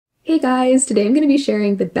Hey guys, today I'm going to be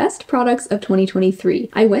sharing the best products of 2023.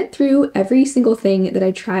 I went through every single thing that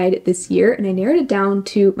I tried this year and I narrowed it down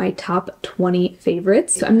to my top 20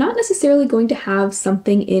 favorites. So I'm not necessarily going to have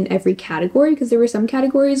something in every category because there were some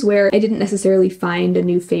categories where I didn't necessarily find a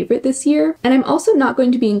new favorite this year. And I'm also not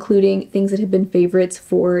going to be including things that have been favorites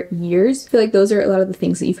for years. I feel like those are a lot of the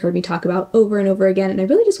things that you've heard me talk about over and over again. And I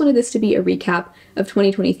really just wanted this to be a recap of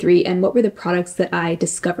 2023 and what were the products that I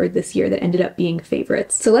discovered this year that ended up being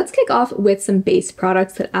favorites. So let's kick off with some base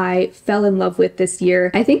products that I fell in love with this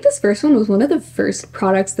year. I think this first one was one of the first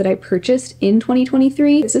products that I purchased in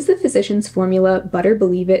 2023. This is the Physicians Formula Butter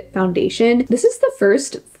Believe It Foundation. This is the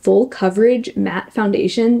first full coverage matte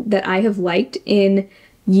foundation that I have liked in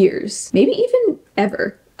years, maybe even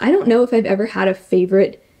ever. I don't know if I've ever had a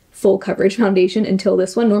favorite full coverage foundation until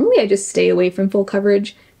this one. Normally I just stay away from full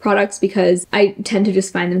coverage products because I tend to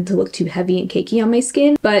just find them to look too heavy and cakey on my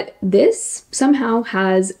skin, but this somehow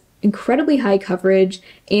has incredibly high coverage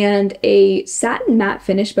and a satin matte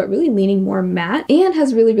finish, but really leaning more matte, and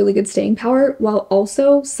has really good staying power while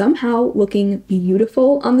also somehow looking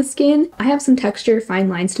beautiful on the skin. I have some texture, fine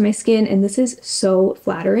lines to my skin, and this is so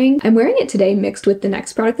flattering. I'm wearing it today mixed with the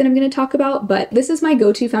next product that I'm going to talk about, but this is my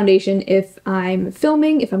go-to foundation if I'm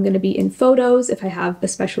filming, if I'm going to be in photos, if I have a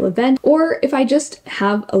special event, or if I just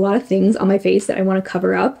have a lot of things on my face that I want to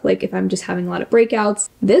cover up, like if I'm just having a lot of breakouts.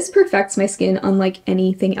 This perfects my skin unlike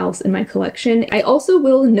anything else in my collection. I also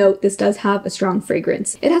will note this does have a strong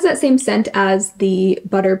fragrance. It has that same scent as the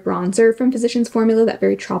butter bronzer from Physicians Formula, that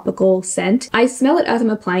very tropical scent. I smell it as I'm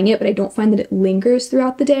applying it, but I don't find that it lingers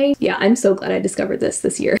throughout the day. Yeah, I'm so glad I discovered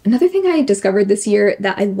this year. Another thing I discovered this year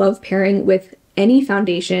that I love pairing with any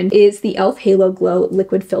foundation is the e.l.f. Halo Glow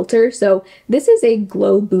Liquid Filter. So this is a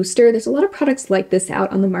glow booster. There's a lot of products like this out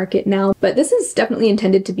on the market now, but this is definitely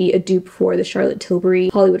intended to be a dupe for the Charlotte Tilbury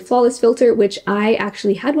Hollywood Flawless filter, which I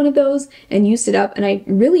actually had one of those and used it up and I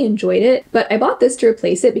really enjoyed it. But I bought this to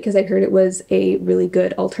replace it because I heard it was a really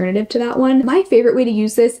good alternative to that one. My favorite way to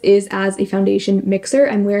use this is as a foundation mixer.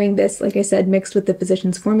 I'm wearing this, like I said, mixed with the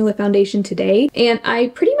Physicians Formula foundation today, and I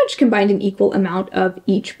pretty much combined an equal amount of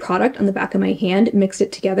each product on the back of my hand, mixed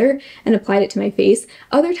it together and applied it to my face.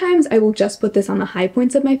 Other times I will just put this on the high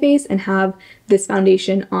points of my face and have this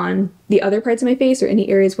foundation on the other parts of my face or any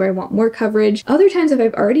areas where I want more coverage. Other times if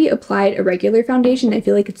I've already applied a regular foundation, I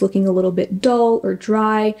feel like it's looking a little bit dull or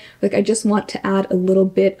dry, like I just want to add a little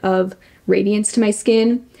bit of radiance to my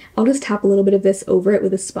skin, I'll just tap a little bit of this over it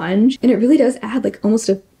with a sponge, and it really does add like almost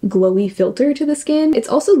a glowy filter to the skin. It's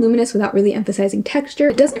also luminous without really emphasizing texture.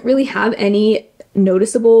 It doesn't really have any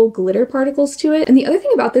noticeable glitter particles to it. And the other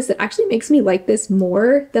thing about this that actually makes me like this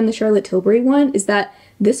more than the Charlotte Tilbury one is that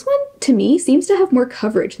this one, to me, seems to have more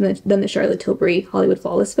coverage than the Charlotte Tilbury Hollywood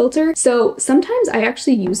Flawless filter. So sometimes I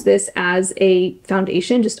actually use this as a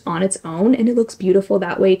foundation just on its own, and it looks beautiful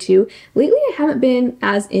that way too. Lately, I haven't been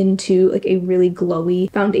as into like a really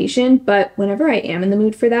glowy foundation, but whenever I am in the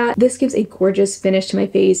mood for that, this gives a gorgeous finish to my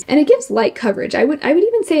face, and it gives light coverage. I would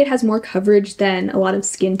even say it has more coverage than a lot of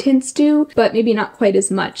skin tints do, but maybe not quite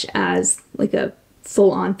as much as like a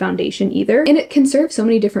full-on foundation either. And it can serve so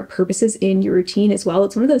many different purposes in your routine as well.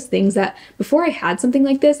 It's one of those things that before I had something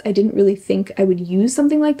like this, I didn't really think I would use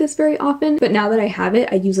something like this very often, but now that I have it,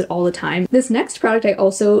 I use it all the time. This next product I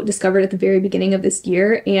also discovered at the very beginning of this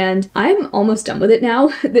year, and I'm almost done with it now.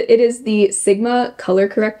 It is the Sigma Color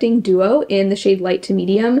Correcting Duo in the shade Light to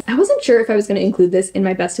Medium. I wasn't sure if I was going to include this in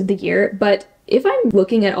my best of the year, but if I'm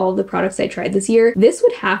looking at all the products I tried this year, this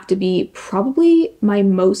would have to be probably my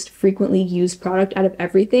most frequently used product out of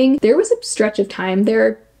everything. There was a stretch of time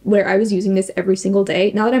there where I was using this every single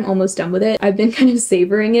day. Now that I'm almost done with it, I've been kind of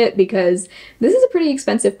savoring it because this is a pretty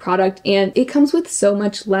expensive product and it comes with so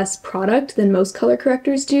much less product than most color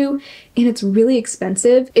correctors do, and it's really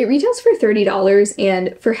expensive. It retails for $30,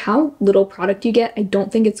 and for how little product you get, I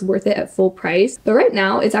don't think it's worth it at full price. But right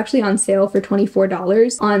now, it's actually on sale for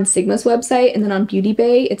 $24 on Sigma's website, and then on Beauty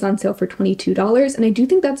Bay, it's on sale for $22, and I do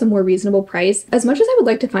think that's a more reasonable price. As much as I would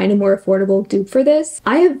like to find a more affordable dupe for this,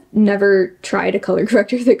 I have never tried a color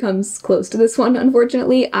corrector that comes close to this one,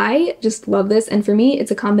 unfortunately. I just love this, and for me,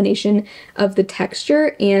 it's a combination of the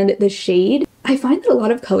texture and the shade. I find that a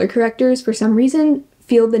lot of color correctors, for some reason,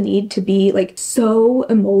 feel the need to be like so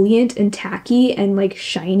emollient and tacky and like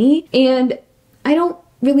shiny, and I don't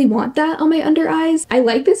really want that on my under eyes. I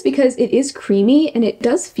like this because it is creamy and it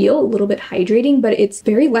does feel a little bit hydrating, but it's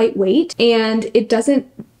very lightweight and it doesn't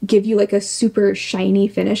give you like a super shiny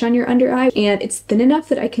finish on your under eye, and it's thin enough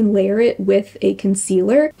that I can layer it with a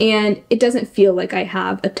concealer and it doesn't feel like I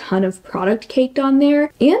have a ton of product caked on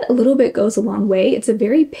there, and a little bit goes a long way. It's a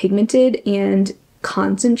very pigmented and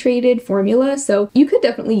concentrated formula, so you could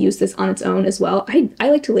definitely use this on its own as well. I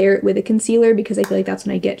like to layer it with a concealer because I feel like that's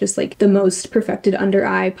when I get just like the most perfected under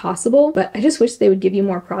eye possible, but I just wish they would give you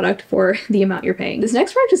more product for the amount you're paying. This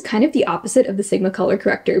next product is kind of the opposite of the Sigma color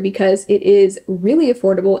corrector because it is really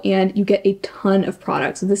affordable and you get a ton of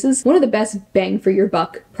products. So this is one of the best bang for your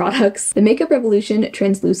buck products. The Makeup Revolution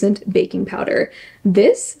Translucent Baking Powder.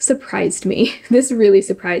 This surprised me. This really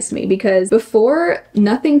surprised me because before,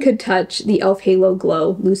 nothing could touch the e.l.f. Halo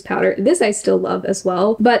Glow loose powder. This I still love as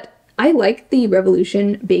well, but I like the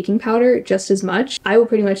Revolution baking powder just as much. I will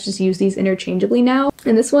pretty much just use these interchangeably now.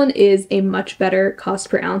 And this one is a much better cost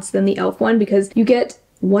per ounce than the e.l.f. one because you get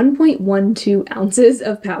 1.12 ounces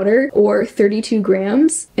of powder or 32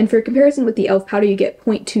 grams. And for comparison with the e.l.f. powder, you get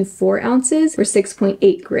 0.24 ounces or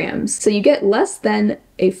 6.8 grams. So you get less than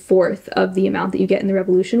a fourth of the amount that you get in the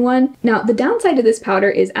Revolution one. Now, the downside to this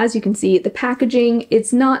powder is, as you can see, the packaging,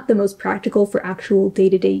 it's not the most practical for actual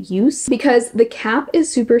day-to-day use because the cap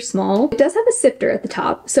is super small. It does have a sifter at the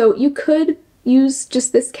top, so you could use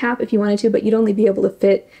just this cap if you wanted to, but you'd only be able to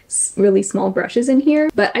fit really small brushes in here.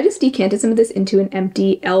 But I just decanted some of this into an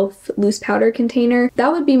empty e.l.f. loose powder container.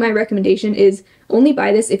 That would be my recommendation, is only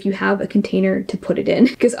buy this if you have a container to put it in,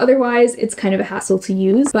 because otherwise it's kind of a hassle to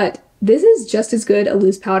use. But this is just as good a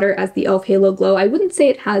loose powder as the e.l.f. Halo Glow. I wouldn't say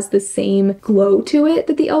it has the same glow to it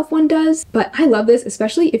that the e.l.f. one does, but I love this,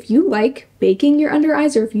 especially if you like baking your under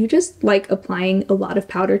eyes or if you just like applying a lot of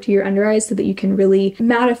powder to your under eyes so that you can really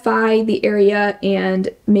mattify the area and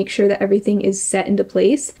make sure that everything is set into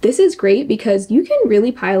place. This is great because you can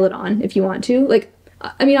really pile it on if you want to. Like,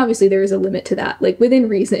 I mean, obviously there is a limit to that, like within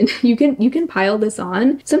reason. You can pile this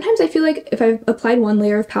on. Sometimes I feel like if I've applied one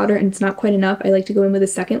layer of powder and it's not quite enough, I like to go in with a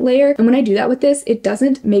second layer. And when I do that with this, it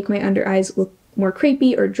doesn't make my under eyes look more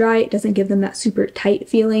crepey or dry. It doesn't give them that super tight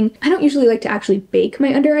feeling. I don't usually like to actually bake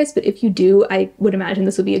my under eyes, but if you do, I would imagine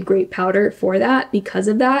this would be a great powder for that because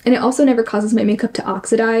of that. And it also never causes my makeup to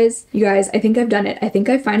oxidize. You guys, I think I've done it. I think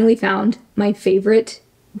I finally found my favorite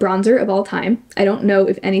bronzer of all time. I don't know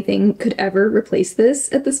if anything could ever replace this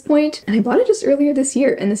at this point, and I bought it just earlier this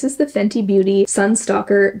year, and this is the Fenty Beauty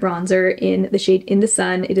Sunstalker bronzer in the shade In the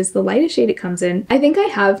Sun. It is the lightest shade it comes in. I think I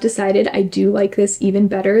have decided I do like this even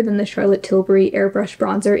better than the Charlotte Tilbury Airbrush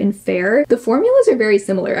bronzer in Fair. The formulas are very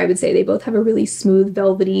similar, I would say. They both have a really smooth,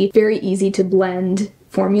 velvety, very easy to blend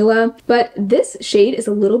formula, but this shade is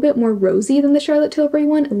a little bit more rosy than the Charlotte Tilbury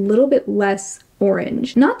one, a little bit less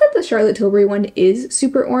orange. Not that the Charlotte Tilbury one is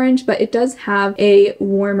super orange, but it does have a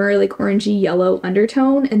warmer, like orangey yellow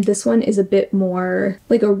undertone, and this one is a bit more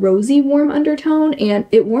like a rosy warm undertone, and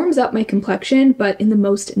it warms up my complexion, but in the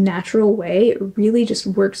most natural way. It really just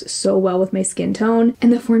works so well with my skin tone,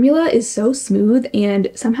 and the formula is so smooth and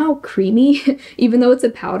somehow creamy. Even though it's a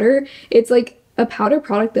powder, it's like a powder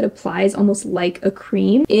product that applies almost like a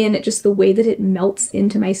cream in just the way that it melts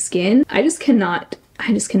into my skin. I just cannot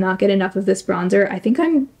get enough of this bronzer. I think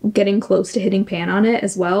I'm getting close to hitting pan on it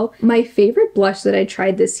as well. My favorite blush that I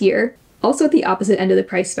tried this year, also at the opposite end of the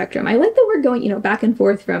price spectrum. I like that we're going, you know, back and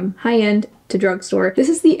forth from high-end to drugstore. This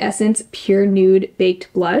is the Essence Pure Nude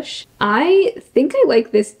Baked Blush. I think I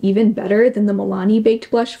like this even better than the Milani Baked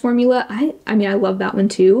Blush formula. I mean, I love that one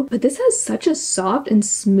too, but this has such a soft and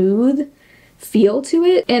smooth feel to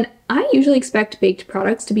it, and I usually expect baked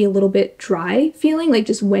products to be a little bit dry feeling, like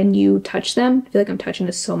just when you touch them. I feel like I'm touching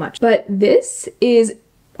this so much, but this is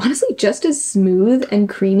honestly just as smooth and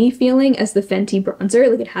creamy feeling as the Fenty bronzer.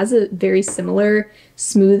 Like, it has a very similar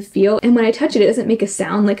smooth feel, and when I touch it, it doesn't make a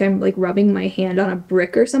sound like I'm like rubbing my hand on a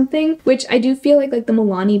brick or something, which I do feel like the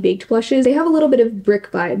Milani baked blushes, they have a little bit of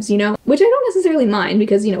brick vibes, you know, which I don't necessarily mind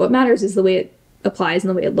because, you know, what matters is the way it applies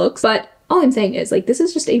and the way it looks. But all I'm saying is, like, this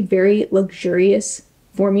is just a very luxurious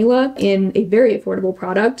formula in a very affordable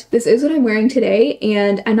product. This is what I'm wearing today,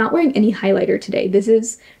 and I'm not wearing any highlighter today. This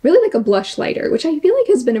is really like a blush lighter, which I feel like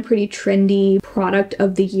has been a pretty trendy product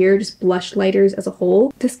of the year, just blush lighters as a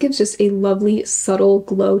whole. This gives just a lovely, subtle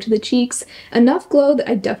glow to the cheeks. Enough glow that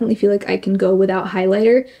I definitely feel like I can go without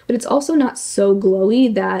highlighter, but it's also not so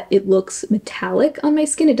glowy that it looks metallic on my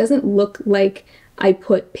skin. It doesn't look like I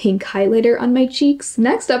put pink highlighter on my cheeks.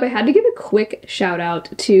 Next up, I had to give a quick shout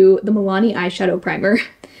out to the Milani eyeshadow primer.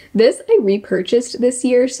 This I repurchased this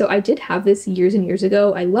year, so I did have this years and years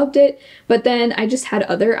ago. I loved it, but then I just had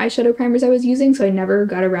other eyeshadow primers I was using, so I never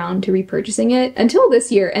got around to repurchasing it until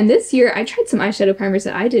this year. And this year I tried some eyeshadow primers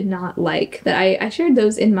that I did not like, that I shared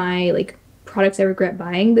those in my like products I regret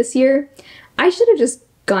buying this year. I should have just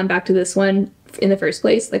gone back to this one in the first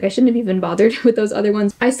place. Like, I shouldn't have even bothered with those other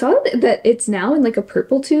ones. I saw that it's now in like a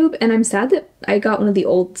purple tube, and I'm sad that I got one of the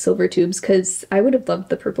old silver tubes because I would have loved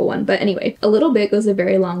the purple one. But anyway, a little bit goes a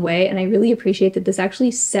very long way, and I really appreciate that this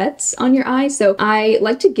actually sets on your eye. So I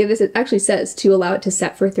like to give this, it actually says to allow it to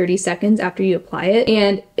set for 30 seconds after you apply it.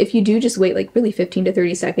 And if you do just wait like really 15 to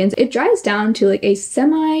 30 seconds, it dries down to like a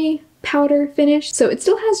semi powder finish. So it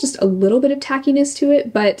still has just a little bit of tackiness to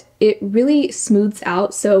it, but it really smooths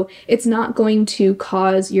out, so it's not going to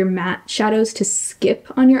cause your matte shadows to skip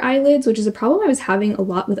on your eyelids, which is a problem I was having a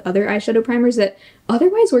lot with other eyeshadow primers that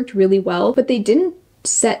otherwise worked really well, but they didn't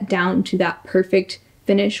set down to that perfect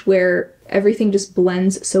finish where everything just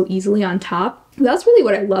blends so easily on top. That's really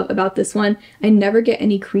what I love about this one. I never get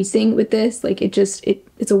any creasing with this. Like, it's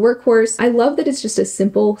a workhorse. I love that it's just a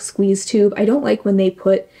simple squeeze tube. I don't like when they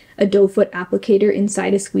put a doe foot applicator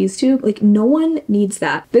inside a squeeze tube. Like, no one needs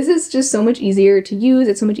that. This is just so much easier to use.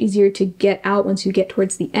 It's so much easier to get out once you get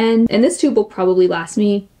towards the end. And this tube will probably last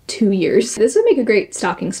me 2 years. This would make a great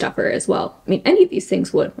stocking stuffer as well. I mean, any of these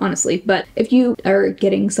things would, honestly. But if you are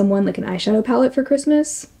getting someone like an eyeshadow palette for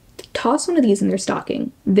Christmas, toss one of these in their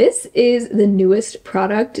stocking. This is the newest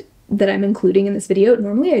product that I'm including in this video.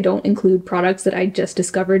 Normally I don't include products that I just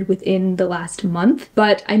discovered within the last month,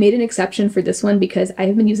 but I made an exception for this one because I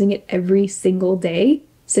have been using it every single day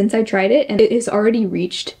since I tried it, and it has already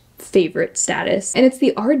reached favorite status. And it's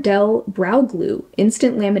the Ardell Brow Glue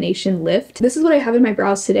Instant Lamination Lift. This is what I have in my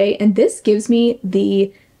brows today, and this gives me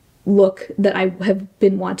the look that I have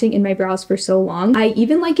been wanting in my brows for so long. I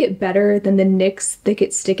even like it better than the NYX Thick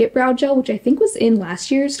It Stick It Brow Gel, which I think was in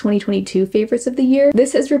last year's 2022 favorites of the year.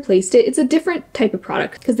 This has replaced it. It's a different type of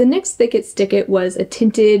product because the NYX Thick It Stick It was a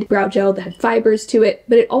tinted brow gel that had fibers to it,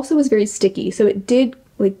 but it also was very sticky, so it did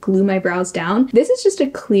like glue my brows down. This is just a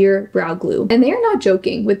clear brow glue, and they are not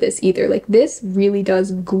joking with this either. Like, this really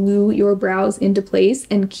does glue your brows into place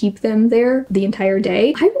and keep them there the entire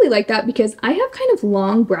day. I really like that because I have kind of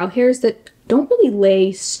long brow hairs that don't really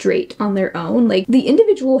lay straight on their own. Like, the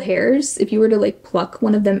individual hairs, if you were to like pluck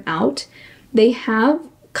one of them out, they have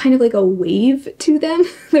kind of like a wave to them.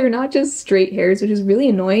 They're not just straight hairs, which is really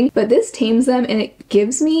annoying, but this tames them and it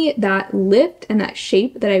gives me that lift and that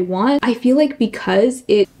shape that I want. I feel like because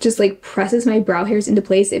it just like presses my brow hairs into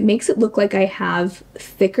place, it makes it look like I have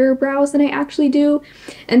thicker brows than I actually do.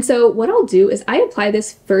 And so what I'll do is I apply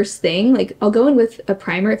this first thing, like I'll go in with a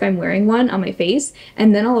primer if I'm wearing one on my face,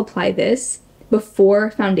 and then I'll apply this before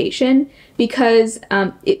foundation because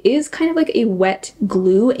it is kind of like a wet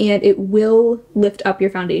glue and it will lift up your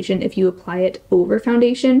foundation if you apply it over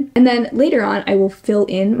foundation. And then later on I will fill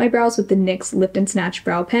in my brows with the NYX Lift and Snatch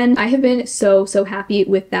Brow Pen. I have been so happy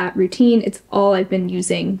with that routine. It's all I've been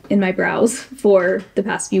using in my brows for the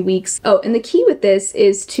past few weeks. Oh, and the key with this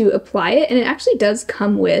is to apply it, and it actually does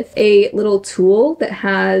come with a little tool that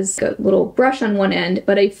has a little brush on one end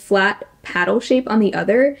but a flat paddle shape on the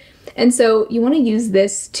other. And so you want to use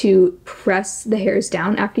this to press the hairs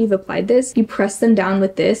down after you've applied this. You press them down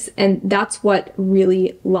with this, and that's what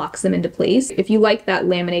really locks them into place. If you like that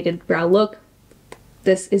laminated brow look,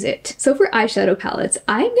 this is it. So for eyeshadow palettes,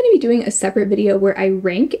 I'm going to be doing a separate video where I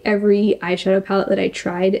rank every eyeshadow palette that I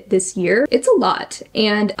tried this year. It's a lot,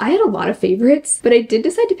 and I had a lot of favorites, but I did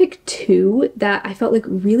decide to pick two that I felt like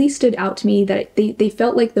really stood out to me, that they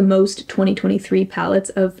felt like the most 2023 palettes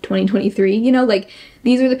of 2023. You know, like,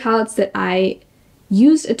 these are the palettes that I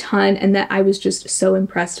used a ton and that I was just so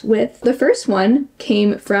impressed with. The first one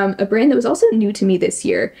came from a brand that was also new to me this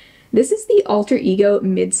year. This is the Alter Ego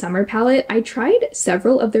Midsummer palette. I tried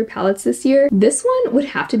several of their palettes this year. This one would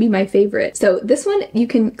have to be my favorite. So this one you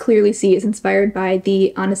can clearly see is inspired by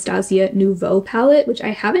the Anastasia Nouveau palette, which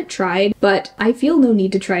I haven't tried, but I feel no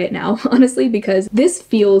need to try it now, honestly, because this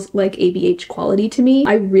feels like ABH quality to me.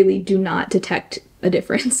 I really do not detect a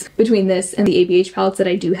difference between this and the ABH palettes that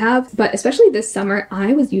I do have, but especially this summer,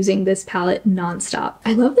 I was using this palette nonstop.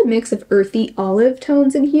 I love the mix of earthy olive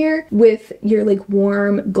tones in here with your like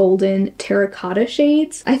warm golden terracotta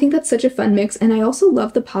shades. I think that's such a fun mix, and I also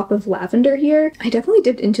love the pop of lavender here. I definitely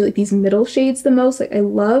dipped into like these middle shades the most. Like, I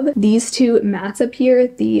love these two mattes up here,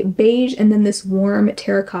 the beige and then this warm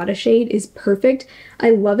terracotta shade is perfect.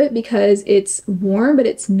 I love it because it's warm, but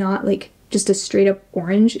it's not like just a straight up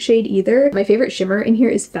orange shade either. My favorite shimmer in here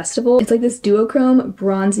is Festival. It's like this duochrome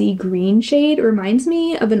bronzy green shade. It reminds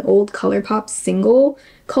me of an old ColourPop single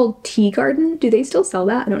called Tea Garden. Do they still sell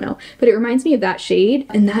that? I don't know. But it reminds me of that shade,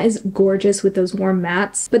 and that is gorgeous with those warm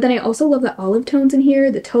mattes. But then I also love the olive tones in here,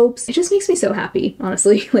 the taupes. It just makes me so happy,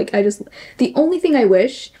 honestly. Like, the only thing I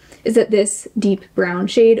wish is that this deep brown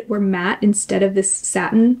shade were matte instead of this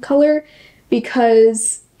satin color,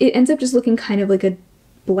 because it ends up just looking kind of like a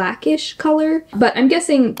blackish color, but I'm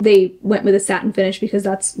guessing they went with a satin finish because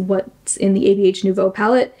that's what's in the ABH Nouveau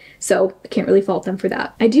palette, so I can't really fault them for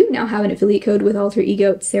that. I do now have an affiliate code with Alter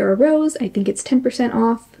Ego. It's Sarah Rose. I think it's 10%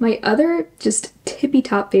 off. My other just tippy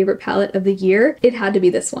top favorite palette of the year, it had to be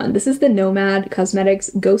this one. This is the Nomad Cosmetics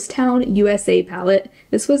Ghost Town USA palette.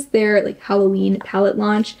 This was their like Halloween palette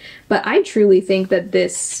launch, but I truly think that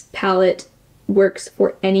this palette works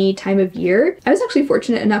for any time of year. I was actually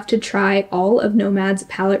fortunate enough to try all of Nomad's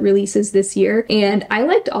palette releases this year, and I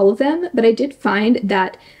liked all of them, but I did find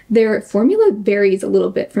that their formula varies a little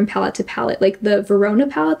bit from palette to palette. Like the Verona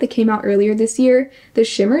palette that came out earlier this year, the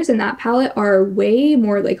shimmers in that palette are way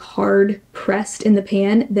more like hard pressed in the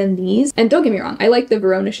pan than these. And don't get me wrong, I like the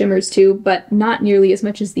Verona shimmers too, but not nearly as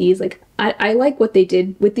much as these. Like I like what they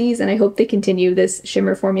did with these, and I hope they continue this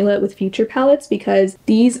shimmer formula with future palettes because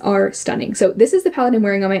these are stunning. So this is the palette I'm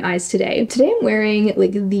wearing on my eyes today. Today I'm wearing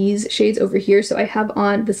like these shades over here. So I have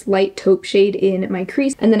on this light taupe shade in my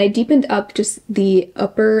crease, and then I deepened up just the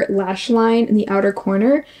upper lash line in the outer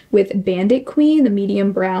corner with Bandit Queen, the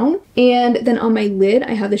medium brown. And then on my lid,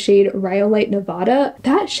 I have the shade Rhyolite Nevada.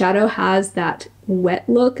 That shadow has that wet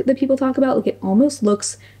look that people talk about. Like it almost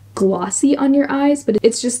looks glossy on your eyes, but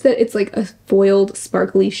it's just that it's like a foiled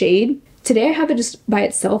sparkly shade. Today I have it just by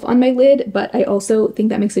itself on my lid, but I also think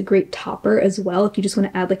that makes a great topper as well if you just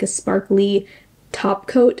want to add like a sparkly top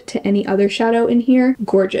coat to any other shadow in here.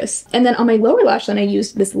 Gorgeous. And then on my lower lash line I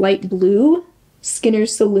used this light blue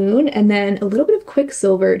Skinner's Saloon and then a little bit of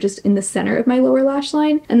Quicksilver just in the center of my lower lash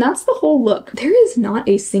line, and that's the whole look. There is not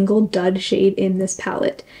a single dud shade in this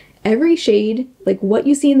palette. Every shade, like what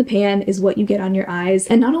you see in the pan is what you get on your eyes.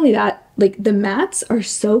 And not only that, like the mattes are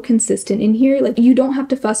so consistent in here. Like you don't have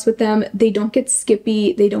to fuss with them. They don't get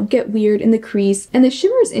skippy. They don't get weird in the crease. And the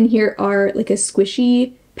shimmers in here are like a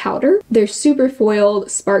squishy powder. They're super foiled,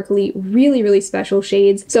 sparkly, really, really special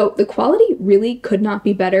shades. So the quality really could not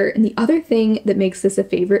be better. And the other thing that makes this a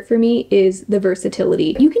favorite for me is the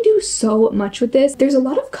versatility. You can do so much with this. There's a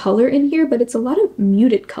lot of color in here, but it's a lot of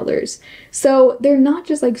muted colors. So they're not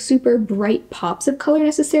just like super bright pops of color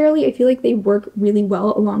necessarily. I feel like they work really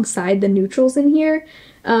well alongside the neutrals in here.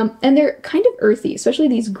 And they're kind of earthy, especially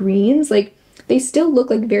these greens. Like they still look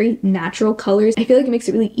like very natural colors. I feel like it makes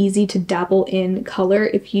it really easy to dabble in color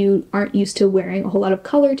if you aren't used to wearing a whole lot of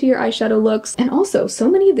color to your eyeshadow looks. And also, so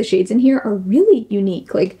many of the shades in here are really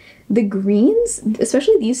unique. Like the greens,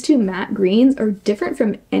 especially these two matte greens, are different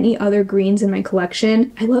from any other greens in my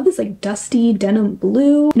collection. I love this like dusty denim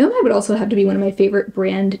blue. Nomad would also have to be one of my favorite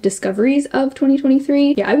brand discoveries of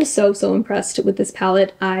 2023. Yeah, I was so impressed with this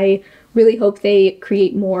palette. I really hope they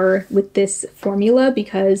create more with this formula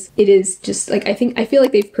because it is just like, I feel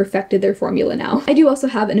like they've perfected their formula now. I do also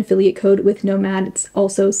have an affiliate code with Nomad. It's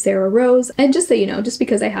also Sarah Rose. And just so you know, just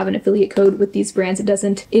because I have an affiliate code with these brands, it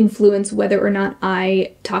doesn't influence whether or not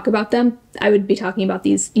I talk about them. I would be talking about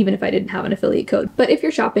these even if I didn't have an affiliate code. But if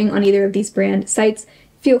you're shopping on either of these brand sites,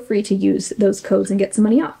 feel free to use those codes and get some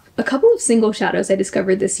money off. A couple of single shadows I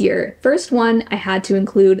discovered this year. First one, I had to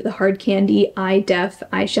include the Hard Candy Eye Def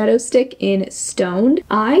eyeshadow stick in Stoned.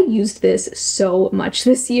 I used this so much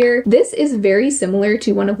this year. This is very similar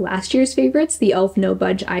to one of last year's favorites, the e.l.f. No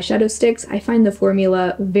Budge eyeshadow sticks. I find the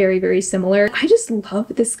formula very similar. I just love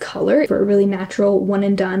this color for a really natural one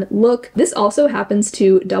and done look. This also happens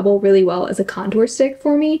to double really well as a contour stick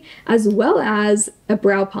for me, as well as a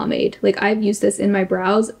brow pomade. Like I've used this in my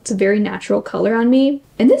brows. It's a very natural color on me.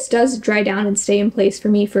 And this does dry down and stay in place for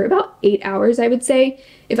me for about 8 hours, I would say.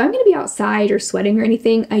 If I'm going to be outside or sweating or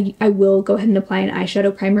anything, I will go ahead and apply an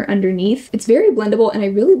eyeshadow primer underneath. It's very blendable and I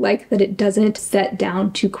really like that it doesn't set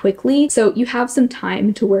down too quickly. So you have some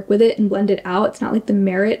time to work with it and blend it out. It's not like the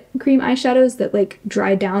Merit cream eyeshadows that like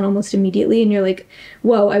dry down almost immediately and you're like,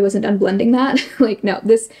 whoa, I wasn't done blending that. Like no,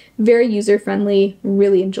 this very user-friendly,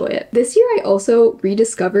 really enjoy it. This year I also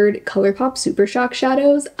rediscovered ColourPop Super Shock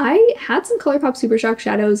shadows. I had some ColourPop Super Shock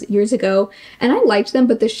shadows years ago and I liked them,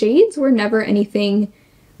 but the shades were never anything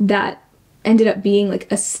that ended up being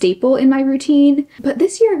like a staple in my routine. But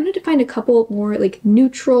this year I wanted to find a couple more like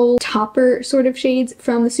neutral topper sort of shades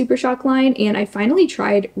from the Super Shock line, and I finally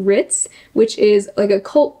tried Ritz, which is like a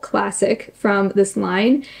cult classic from this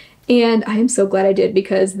line. And I am so glad I did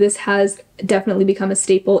because this has definitely become a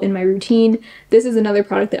staple in my routine. This is another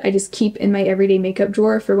product that I just keep in my everyday makeup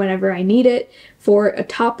drawer for whenever I need it for a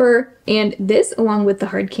topper. And this, along with the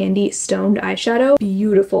Hard Candy Stoned eyeshadow,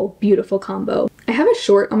 beautiful combo. I have a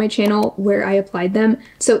short on my channel where I applied them.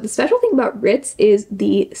 So the special thing about Ritz is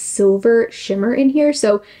the silver shimmer in here.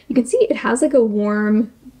 So you can see it has like a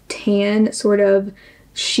warm tan sort of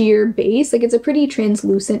sheer base. Like, it's a pretty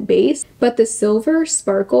translucent base, but the silver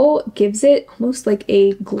sparkle gives it almost like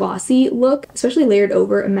a glossy look, especially layered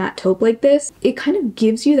over a matte taupe like this. It kind of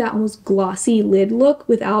gives you that almost glossy lid look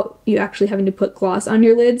without you actually having to put gloss on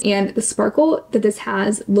your lids. And the sparkle that this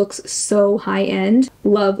has looks so high end.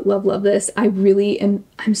 Love, love, love this. I'm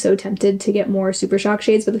so tempted to get more Super Shock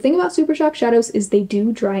shades, but the thing about Super Shock shadows is they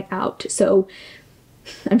do dry out. So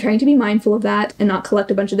I'm trying to be mindful of that and not collect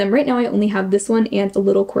a bunch of them. Right now I only have this one and A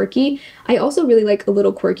Little Quirky. I also really like A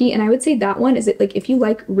Little Quirky, and I would say that one is, it like, if you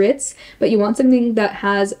like Ritz but you want something that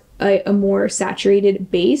has a more saturated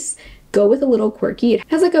base, go with A Little Quirky. It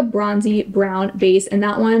has like a bronzy brown base, and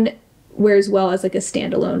that one wears well as like a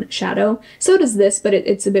standalone shadow. So does this, but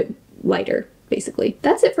it's a bit lighter. Basically,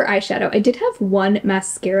 that's it for eyeshadow. I did have one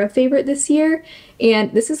mascara favorite this year,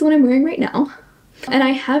 and this is the one I'm wearing right now. And I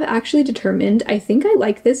have actually determined I think I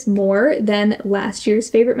like this more than last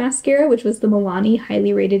year's favorite mascara, which was the Milani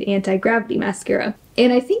Highly Rated Anti-Gravity Mascara.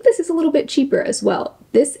 And I think this is a little bit cheaper as well.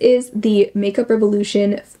 This is the Makeup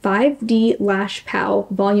Revolution 5D Lash Pow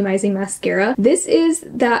Volumizing Mascara. This is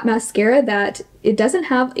that mascara that it doesn't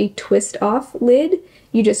have a twist off lid.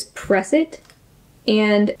 You just press it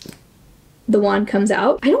and the wand comes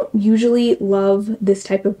out. I don't usually love this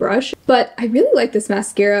type of brush, but I really like this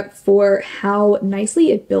mascara for how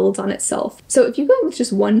nicely it builds on itself. So if you go in with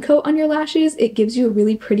just one coat on your lashes, it gives you a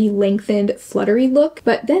really pretty lengthened, fluttery look.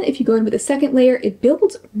 But then if you go in with a second layer, it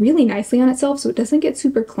builds really nicely on itself, so it doesn't get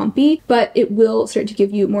super clumpy, but it will start to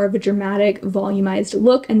give you more of a dramatic, volumized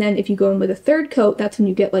look. And then if you go in with a third coat, that's when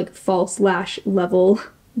you get like false lash level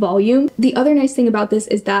volume. The other nice thing about this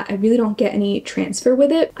is that I really don't get any transfer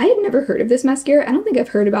with it. I had never heard of this mascara. I don't think I've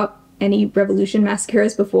heard about any Revolution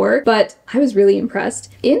mascaras before, but I was really impressed.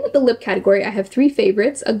 In the lip category, I have three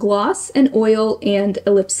favorites: a gloss, an oil, and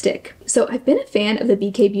a lipstick. So I've been a fan of the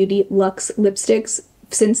BK Beauty Luxe lipsticks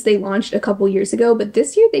since they launched a couple years ago, but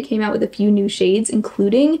this year they came out with a few new shades,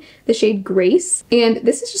 including the shade Grace, and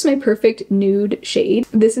this is just my perfect nude shade.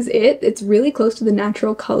 This is it. It's really close to the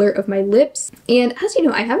natural color of my lips, and as you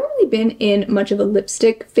know, I haven't really been in much of a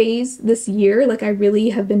lipstick phase this year. Like, I really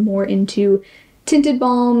have been more into tinted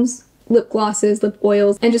balms, lip glosses, lip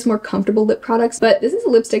oils, and just more comfortable lip products, but this is a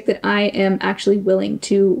lipstick that I am actually willing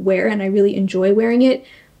to wear, and I really enjoy wearing it.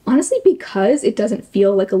 Honestly, because it doesn't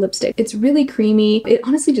feel like a lipstick. It's really creamy. It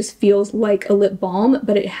honestly just feels like a lip balm,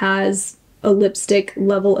 but it has a lipstick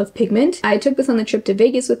level of pigment. I took this on the trip to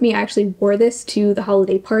Vegas with me. I actually wore this to the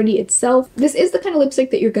holiday party itself. This is the kind of lipstick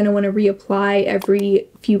that you're going to want to reapply every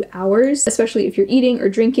few hours, especially if you're eating or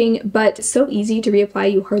drinking, but it's so easy to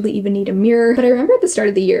reapply, you hardly even need a mirror. But I remember at the start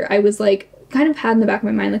of the year, I was like, kind of had in the back of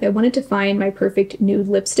my mind, like I wanted to find my perfect nude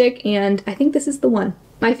lipstick, and I think this is the one.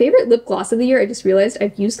 My favorite lip gloss of the year, I just realized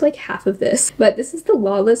I've used like half of this, but this is the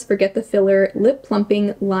Lawless Forget the Filler Lip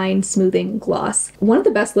Plumping Line Smoothing Gloss. One of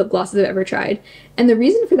the best lip glosses I've ever tried. And the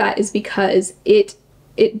reason for that is because it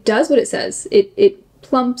does what it says. It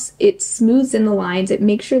plumps, it smooths in the lines, it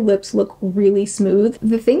makes your lips look really smooth.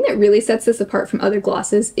 The thing that really sets this apart from other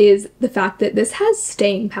glosses is the fact that this has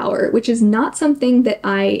staying power, which is not something that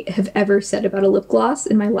I have ever said about a lip gloss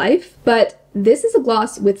in my life, but this is a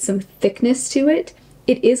gloss with some thickness to it.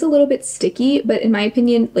 It is a little bit sticky, but in my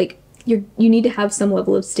opinion, like, you need to have some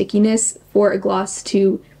level of stickiness for a gloss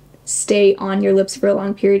to stay on your lips for a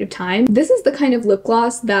long period of time. This is the kind of lip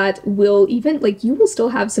gloss that will even, like, you will still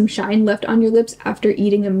have some shine left on your lips after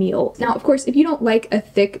eating a meal. Now, of course, if you don't like a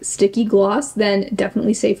thick, sticky gloss, then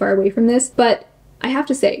definitely stay far away from this, but I have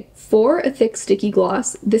to say, for a thick, sticky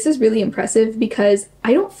gloss, this is really impressive because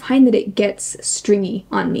I don't find that it gets stringy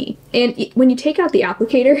on me. And when you take out the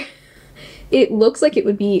applicator, it looks like it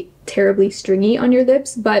would be terribly stringy on your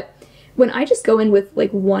lips, but when I just go in with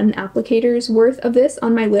like one applicator's worth of this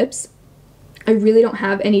on my lips, I really don't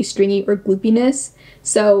have any stringy or gloopiness.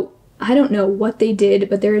 So I don't know what they did,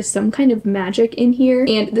 but there is some kind of magic in here.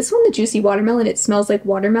 And this one, the Juicy Watermelon, it smells like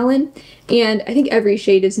watermelon. And I think every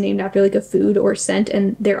shade is named after like a food or scent,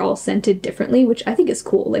 and they're all scented differently, which I think is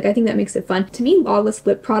cool. Like, I think that makes it fun. To me, Lawless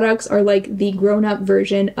lip products are like the grown-up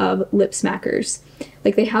version of lip smackers.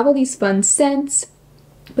 Like, they have all these fun scents,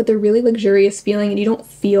 but they're really luxurious feeling, and you don't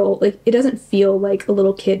feel like, it doesn't feel like a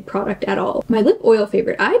little kid product at all. My lip oil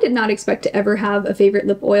favorite. I did not expect to ever have a favorite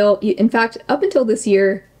lip oil. In fact, up until this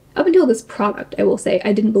year, up until this product, I will say,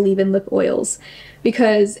 I didn't believe in lip oils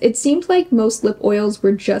because it seemed like most lip oils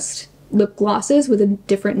were just lip glosses with a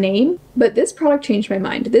different name, but this product changed my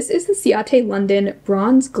mind. This is the Ciate London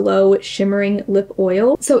Bronze Glow Shimmering Lip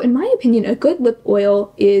Oil. So in my opinion, a good lip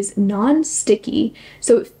oil is non-sticky,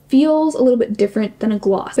 so it feels a little bit different than a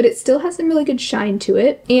gloss, but it still has some really good shine to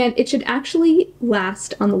it, and it should actually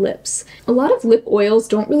last on the lips. A lot of lip oils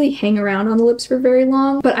don't really hang around on the lips for very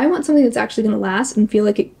long, but I want something that's actually going to last and feel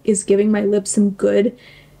like it is giving my lips some good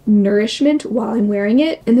nourishment while I'm wearing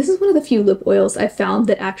it. And this is one of the few lip oils I've found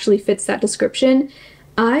that actually fits that description.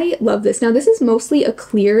 I love this. Now, this is mostly a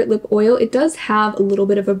clear lip oil. It does have a little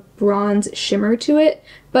bit of a bronze shimmer to it,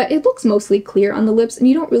 but it looks mostly clear on the lips, and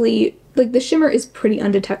you don't really, like, the shimmer is pretty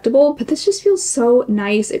undetectable, but this just feels so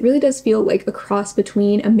nice. It really does feel like a cross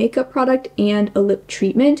between a makeup product and a lip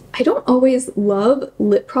treatment. I don't always love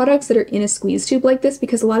lip products that are in a squeeze tube like this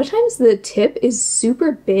because a lot of times the tip is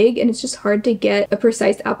super big and it's just hard to get a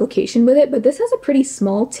precise application with it, but this has a pretty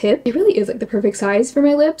small tip. It really is like the perfect size for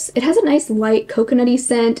my lips. It has a nice light coconutty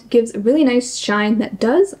scent, gives a really nice shine that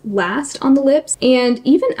does last on the lips, and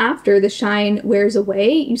even after the shine wears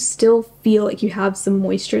away, you still feel like you have some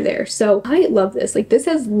moisture there. So I love this. Like, this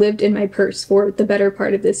has lived in my purse for the better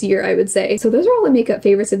part of this year, I would say. So those are all the makeup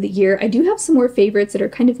favorites of the year. I do have some more favorites that are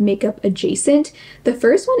kind of makeup adjacent. The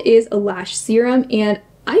first one is a lash serum, and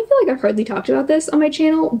I feel like I've hardly talked about this on my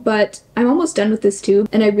channel, but I'm almost done with this tube,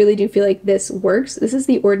 and I really do feel like this works. This is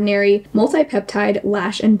the Ordinary Multi-Peptide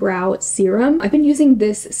Lash and Brow Serum. I've been using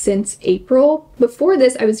this since April. Before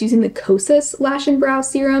this, I was using the Kosas Lash and Brow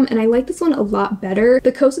Serum, and I like this one a lot better.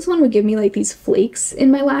 The Kosas one would give me like these flakes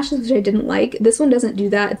in my lashes, which I didn't like. This one doesn't do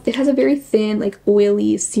that. It has a very thin, like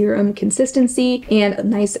oily serum consistency and a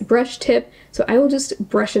nice brush tip. So I will just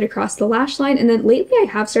brush it across the lash line, and then lately I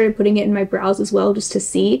have started putting it in my brows as well just to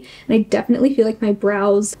see, and I definitely feel like my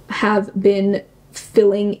brows have been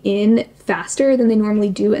filling in faster than they normally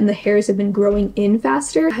do, and the hairs have been growing in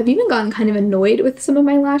faster. I've even gotten kind of annoyed with some of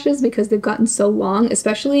my lashes because they've gotten so long,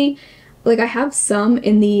 especially like I have some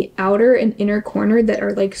in the outer and inner corner that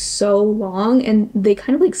are like so long and they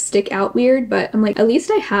kind of like stick out weird, but I'm like, at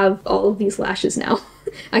least I have all of these lashes now.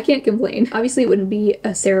 I can't complain. Obviously, it wouldn't be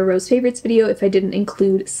a Sarah Rose favorites video if I didn't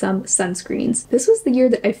include some sunscreens. This was the year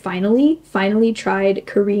that I finally tried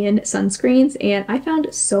Korean sunscreens, and I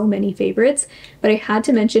found so many favorites, but I had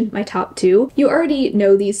to mention my top two. You already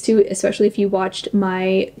know these two, especially if you watched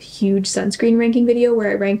my huge sunscreen ranking video where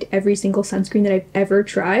I ranked every single sunscreen that I've ever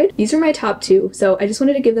tried. These are my top two, so I just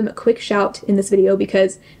wanted to give them a quick shout in this video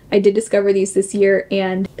because I did discover these this year,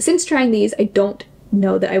 and since trying these, I don't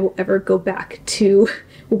know that I will ever go back to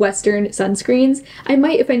Western sunscreens. I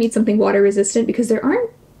might if I need something water resistant, because there aren't,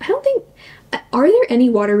 I don't think, are there any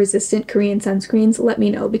water resistant Korean sunscreens? Let me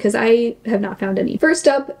know because I have not found any. First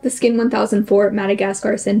up, the Skin 1004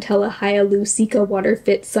 Madagascar Centella Hyalucica Water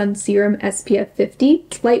Fit Sun Serum SPF 50.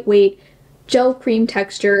 It's lightweight, gel cream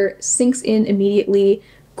texture, sinks in immediately,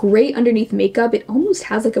 great underneath makeup. It almost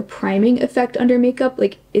has like a priming effect under makeup.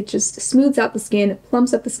 Like, it just smooths out the skin,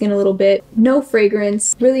 plumps up the skin a little bit. No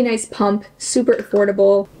fragrance, really nice pump, super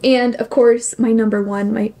affordable. And of course, my number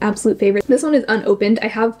one, my absolute favorite. This one is unopened. I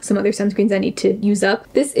have some other sunscreens I need to use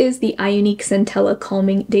up. This is the Iunique Centella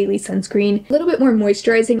Calming Daily Sunscreen. A little bit more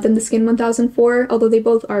moisturizing than the Skin 1004, although they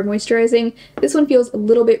both are moisturizing. This one feels a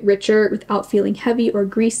little bit richer without feeling heavy or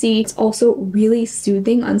greasy. It's also really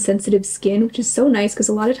soothing on sensitive skin, which is so nice because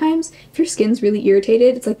a lot of times if your skin's really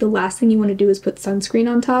irritated, it's like the last thing you want to do is put sunscreen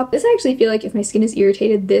on top. This I actually feel like if my skin is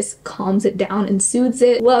irritated, this calms it down and soothes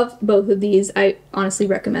it. Love both of these. I honestly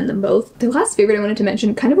recommend them both. The last favorite I wanted to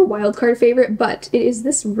mention, kind of a wild card favorite, but it is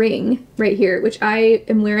this ring right here, which I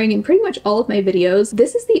am wearing in pretty much all of my videos.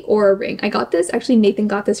 This is the Aura ring. I got this, actually Nathan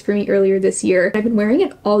got this for me earlier this year. I've been wearing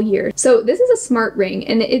it all year. So this is a smart ring,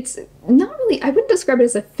 and it's not really, I wouldn't describe it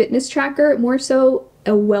as a fitness tracker, more so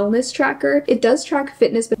a wellness tracker. It does track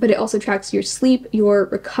fitness, but it also tracks your sleep, your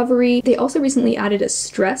recovery. They also recently added a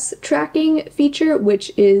stress tracking feature,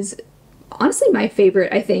 which is honestly my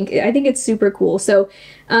favorite, I think. I think it's super cool. So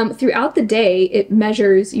throughout the day, it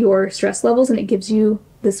measures your stress levels and it gives you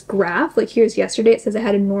this graph. Like, here's yesterday, it says I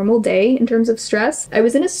had a normal day in terms of stress. I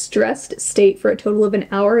was in a stressed state for a total of 1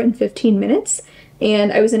 hour and 15 minutes,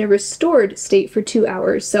 and I was in a restored state for 2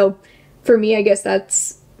 hours. So for me, I guess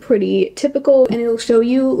that's pretty typical, and it'll show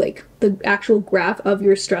you like the actual graph of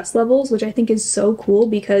your stress levels, which I think is so cool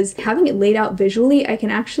because having it laid out visually, I can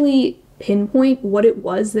actually pinpoint what it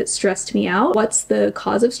was that stressed me out, what's the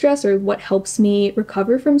cause of stress, or what helps me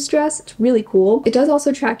recover from stress. It's really cool. It does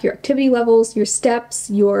also track your activity levels, your steps,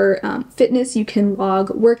 your fitness. You can log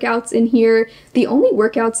workouts in here. The only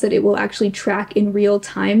workouts that it will actually track in real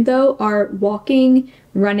time though are walking,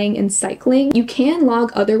 running, and cycling. You can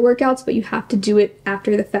log other workouts, but you have to do it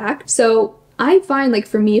after the fact. So I find, like,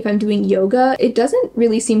 for me, if I'm doing yoga, it doesn't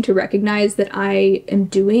really seem to recognize that I am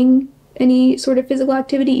doing any sort of physical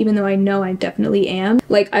activity, even though I know I definitely am.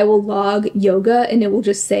 Like, I will log yoga and it will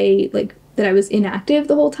just say like that I was inactive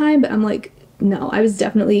the whole time, but I'm like, no, I was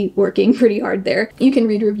definitely working pretty hard there. You can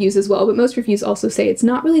read reviews as well, but most reviews also say it's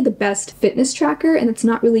not really the best fitness tracker and it's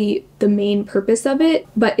not really the main purpose of it,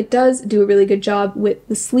 but it does do a really good job with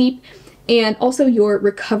the sleep and also your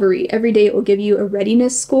recovery. Every day it will give you a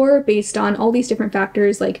readiness score based on all these different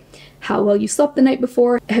factors, like how well you slept the night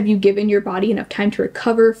before, have you given your body enough time to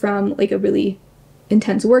recover from like a really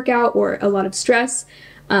intense workout or a lot of stress,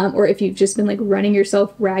 or if you've just been like running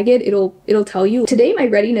yourself ragged, it'll tell you. Today my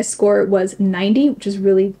readiness score was 90, which is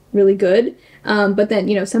really, really good. But then,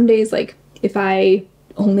 you know, some days, like if I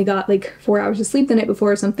only got like 4 hours of sleep the night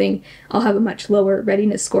before or something, I'll have a much lower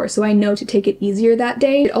readiness score. So I know to take it easier that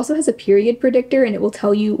day. It also has a period predictor and it will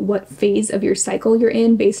tell you what phase of your cycle you're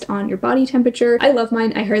in based on your body temperature. I love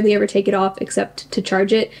mine. I hardly ever take it off except to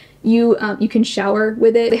charge it. You can shower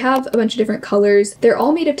with it. They have a bunch of different colors. They're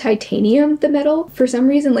all made of titanium, the metal. For some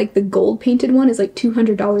reason, like the gold painted one is like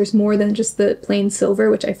 $200 more than just the plain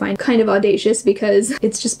silver, which I find kind of audacious because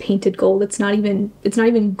it's just painted gold. It's not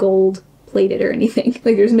even gold plated or anything.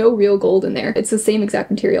 Like, there's no real gold in there. It's the same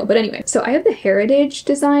exact material. But anyway, so I have the Heritage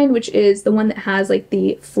design, which is the one that has like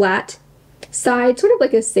the flat side, sort of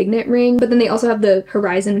like a signet ring, but then they also have the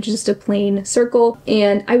Horizon, which is just a plain circle.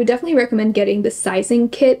 And I would definitely recommend getting the sizing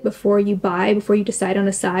kit before you decide on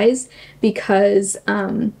a size, because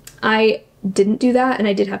I didn't do that and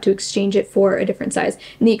I did have to exchange it for a different size.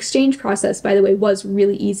 And the exchange process, by the way, was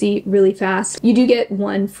really easy, really fast. You do get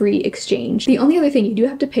one free exchange. The only other thing, you do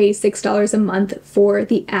have to pay $6 a month for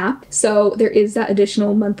the app, so there is that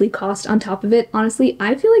additional monthly cost on top of it. Honestly,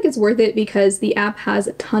 I feel like it's worth it because the app has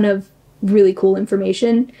a ton of really cool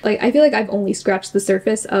information. Like, I feel like I've only scratched the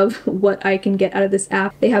surface of what I can get out of this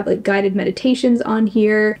app. They have like guided meditations on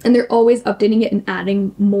here and they're always updating it and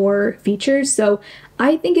adding more features. So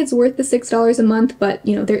I think it's worth the $6 a month, but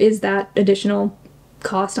you know, there is that additional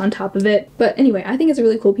cost on top of it. But anyway, I think it's a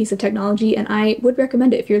really cool piece of technology and I would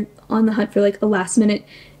recommend it if you're on the hunt for like a last minute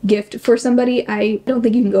gift for somebody. I don't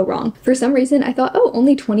think you can go wrong. For some reason I thought, oh,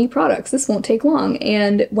 only 20 products, this won't take long,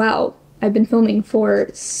 and wow, I've been filming for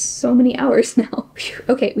so many hours now.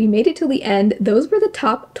 Okay, we made it till the end. Those were the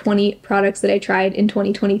top 20 products that I tried in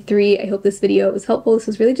 2023. I hope this video was helpful. This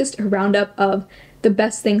was really just a roundup of the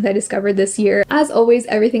best things I discovered this year. As always,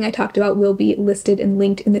 everything I talked about will be listed and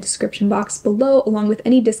linked in the description box below, along with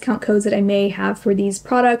any discount codes that I may have for these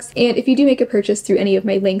products. And if you do make a purchase through any of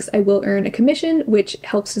my links, I will earn a commission, which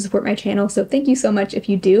helps to support my channel. So thank you so much if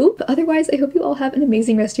you do. But otherwise, I hope you all have an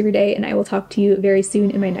amazing rest of your day, and I will talk to you very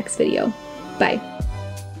soon in my next video. Bye.